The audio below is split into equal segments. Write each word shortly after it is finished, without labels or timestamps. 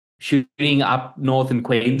shooting up north in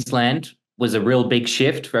Queensland was a real big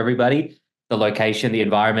shift for everybody. The location, the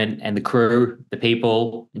environment, and the crew, the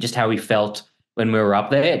people, and just how we felt when we were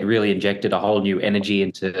up there. It really injected a whole new energy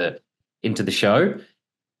into the show,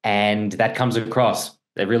 and that comes across.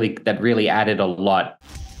 That really added a lot.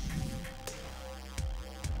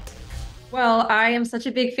 Well, I am such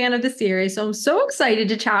a big fan of the series, so I'm so excited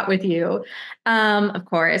to chat with you. Of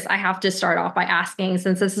course, I have to start off by asking,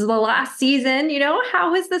 since this is the last season,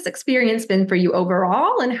 how has this experience been for you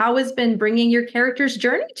overall, and how has been bringing your character's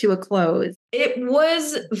journey to a close? It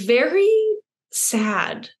was very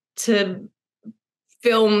sad to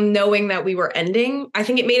film knowing that we were ending. I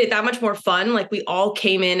think it made it that much more fun. Like, we all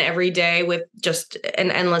came in every day with just an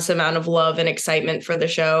endless amount of love and excitement for the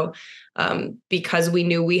show, because we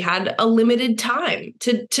knew we had a limited time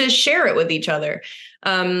to share it with each other.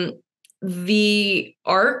 The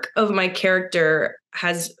arc of my character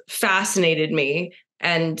has fascinated me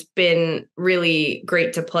and been really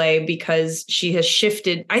great to play because she has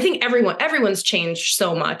shifted. I think everyone's changed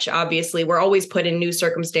so much. Obviously, we're always put in new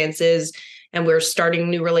circumstances and we're starting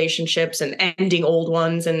new relationships and ending old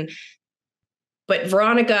ones. But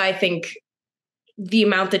Veronica, I think the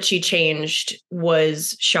amount that she changed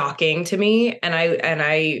was shocking to me. And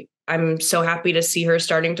I'm so happy to see her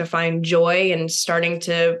starting to find joy and starting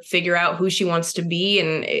to figure out who she wants to be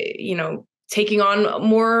and, taking on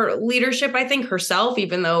more leadership, I think, herself,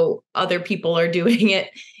 even though other people are doing it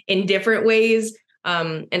in different ways,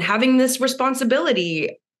 and having this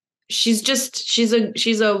responsibility. She's a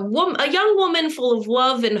young woman full of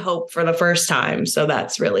love and hope for the first time. So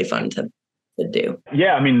that's really fun to do.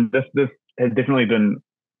 Yeah, I mean, this has definitely been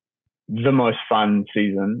the most fun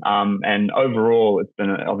season. And overall, it's been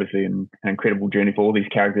obviously an incredible journey for all these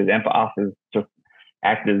characters and for us as just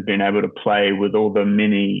actors being able to play with all the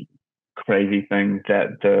many crazy things that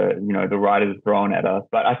the writers thrown at us.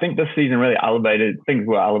 But I think this season really things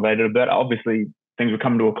were elevated a bit. Obviously, things were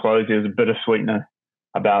coming to a close. There was a bit of sweetness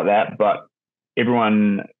about that, but you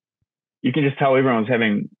can just tell everyone's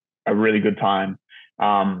having a really good time.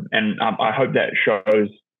 And I hope that shows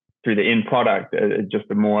through the end product, just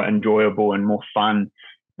a more enjoyable and more fun,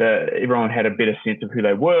 that everyone had a better sense of who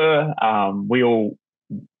they were. We all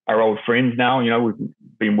are old friends now. We've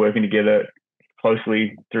been working together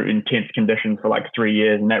closely through intense conditions for like 3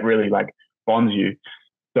 years, and that really like bonds you.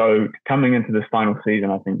 So coming into this final season,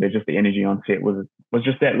 I think there's just the energy on set was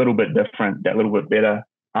just that little bit different, that little bit better.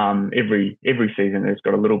 Every season it's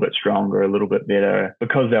got a little bit stronger, a little bit better,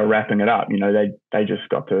 because they're wrapping it up. They just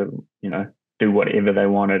got to do whatever they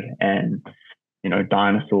wanted, and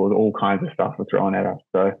dinosaurs, all kinds of stuff were thrown at us.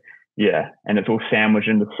 So yeah, and it's all sandwiched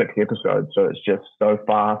into 6 episodes, so it's just so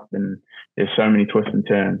fast and there's so many twists and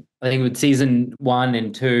turns. I think with season 1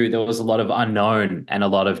 and 2, there was a lot of unknown and a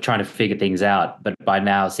lot of trying to figure things out. But by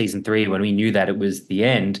now, season 3, when we knew that it was the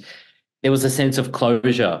end, there was a sense of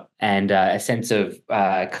closure and a sense of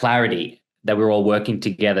clarity that we were all working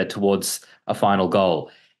together towards a final goal.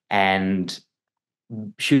 And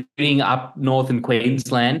shooting up north in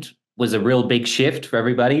Queensland was a real big shift for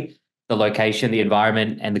everybody. The location, the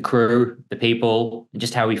environment, and the crew, the people, and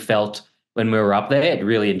just how we felt when we were up there. It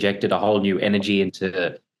really injected a whole new energy into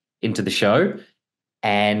the show,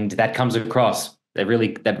 and that comes across. That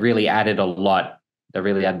really added a lot.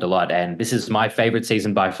 And this is my favorite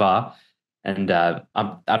season by far. And I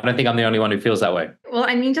don't think I'm the only one who feels that way. Well,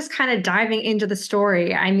 just kind of diving into the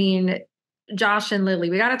story. Josh and Lily,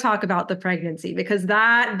 we got to talk about the pregnancy, because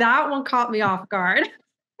that one caught me off guard.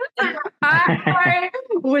 I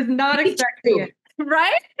was not expecting it.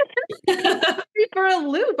 Right? For a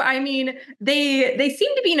loop. They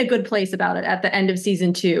seem to be in a good place about it at the end of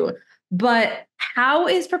season 2. But how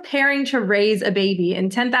is preparing to raise a baby in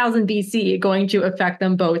 10,000 BC going to affect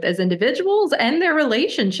them both as individuals and their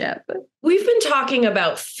relationship? We've been talking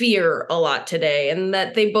about fear a lot today, and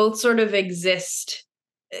that they both sort of exist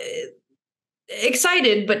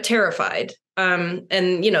excited but terrified. And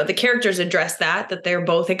the characters address that they're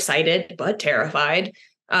both excited but terrified.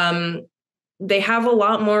 They have a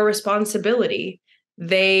lot more responsibility.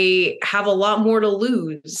 They have a lot more to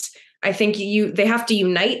lose. I think they have to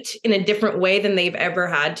unite in a different way than they've ever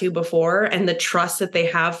had to before. And the trust that they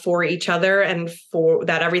have for each other and for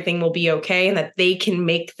that everything will be okay, and that they can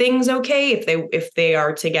make things okay if they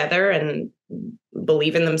are together and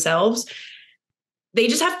believe in themselves. They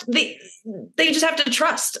just have to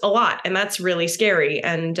trust a lot. And that's really scary.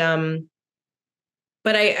 And,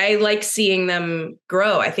 but I like seeing them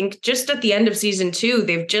grow. I think just at the end of season 2,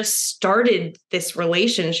 they've just started this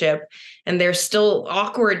relationship, and they're still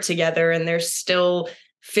awkward together, and they're still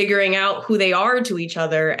figuring out who they are to each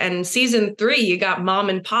other. And season 3, you got mom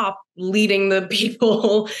and pop leading the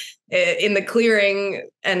people in the clearing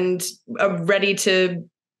and ready to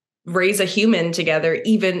raise a human together,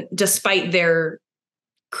 even despite their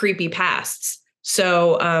creepy pasts.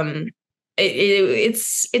 So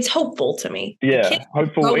it's hopeful to me. Yeah,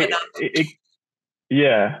 hopeful.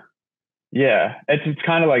 Yeah. It's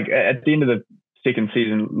kind of like at the end of the second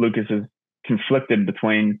season, Lucas is conflicted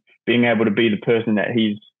between being able to be the person that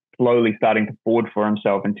he's slowly starting to forward for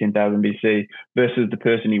himself in 10,000 BC versus the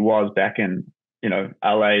person he was back in,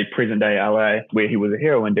 LA, present day LA, where he was a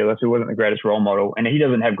heroin dealer, so he wasn't the greatest role model. And he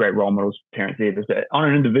doesn't have great role models, parents either. So on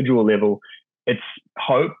an individual level, it's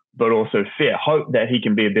hope, but also fear. Hope that he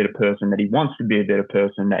can be a better person, that he wants to be a better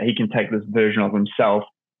person, that he can take this version of himself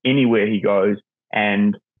anywhere he goes,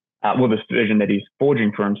 and this version that he's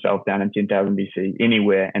forging for himself down in 10,000 BC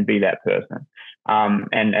anywhere, and be that person.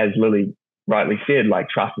 And as Lily rightly said, like,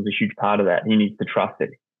 trust is a huge part of that. He needs to trust that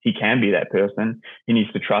he can be that person. He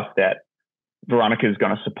needs to trust that Veronica is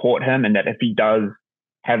going to support him, and that if he does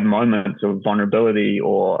have moments of vulnerability,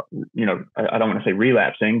 or, I don't want to say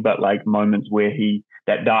relapsing, but like moments where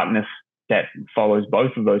that darkness that follows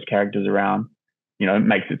both of those characters around,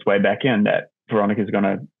 makes its way back in, that Veronica is going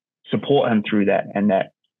to support him through that, and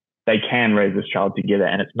that they can raise this child together,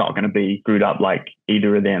 and it's not going to be screwed up like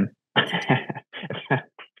either of them.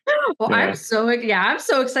 Well, yeah. I'm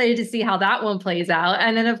so excited to see how that one plays out.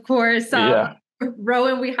 And then, of course,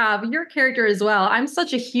 Rohan, we have your character as well. I'm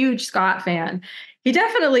such a huge Scott fan. He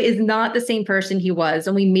definitely is not the same person he was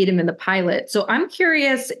when we meet him in the pilot. So I'm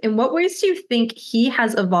curious, in what ways do you think he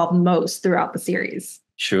has evolved most throughout the series?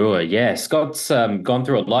 Sure. Yeah. Scott's gone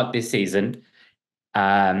through a lot this season.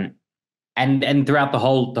 And throughout the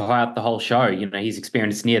whole show, he's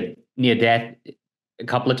experienced near death a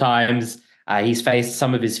couple of times. He's faced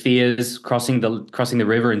some of his fears crossing the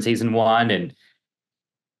river in season 1 and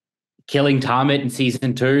killing Tarmit in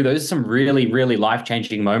season 2. Those are some really, really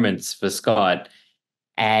life-changing moments for Scott.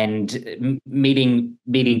 And meeting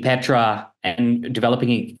Petra and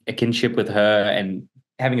developing a kinship with her and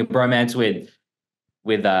having a bromance with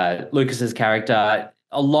Lucas's character,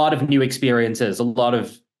 a lot of new experiences, a lot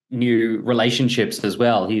of new relationships as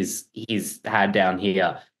well he's had down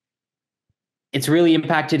here. It's really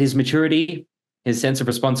impacted his maturity, his sense of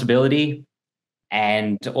responsibility,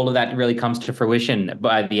 and all of that really comes to fruition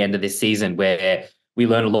by the end of this season, where we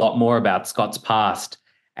learn a lot more about Scott's past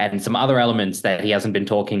and some other elements that he hasn't been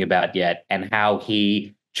talking about yet, and how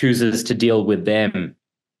he chooses to deal with them,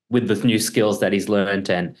 with the new skills that he's learned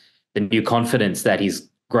and the new confidence that he's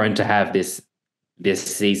grown to have this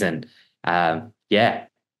season.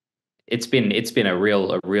 It's been a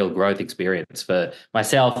real growth experience for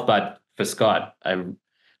myself, but for Scott.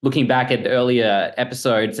 Looking back at earlier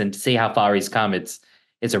episodes and to see how far he's come, it's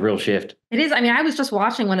a real shift. It is. I mean, I was just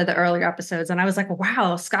watching one of the earlier episodes and I was like,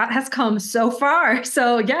 wow, Scott has come so far.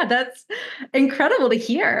 So yeah, that's incredible to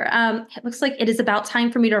hear. It looks like it is about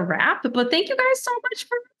time for me to wrap, but thank you guys so much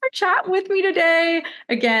for chatting with me today.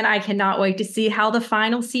 Again, I cannot wait to see how the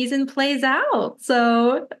final season plays out.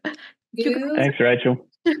 So thanks, Rachel.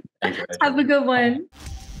 Have a good one.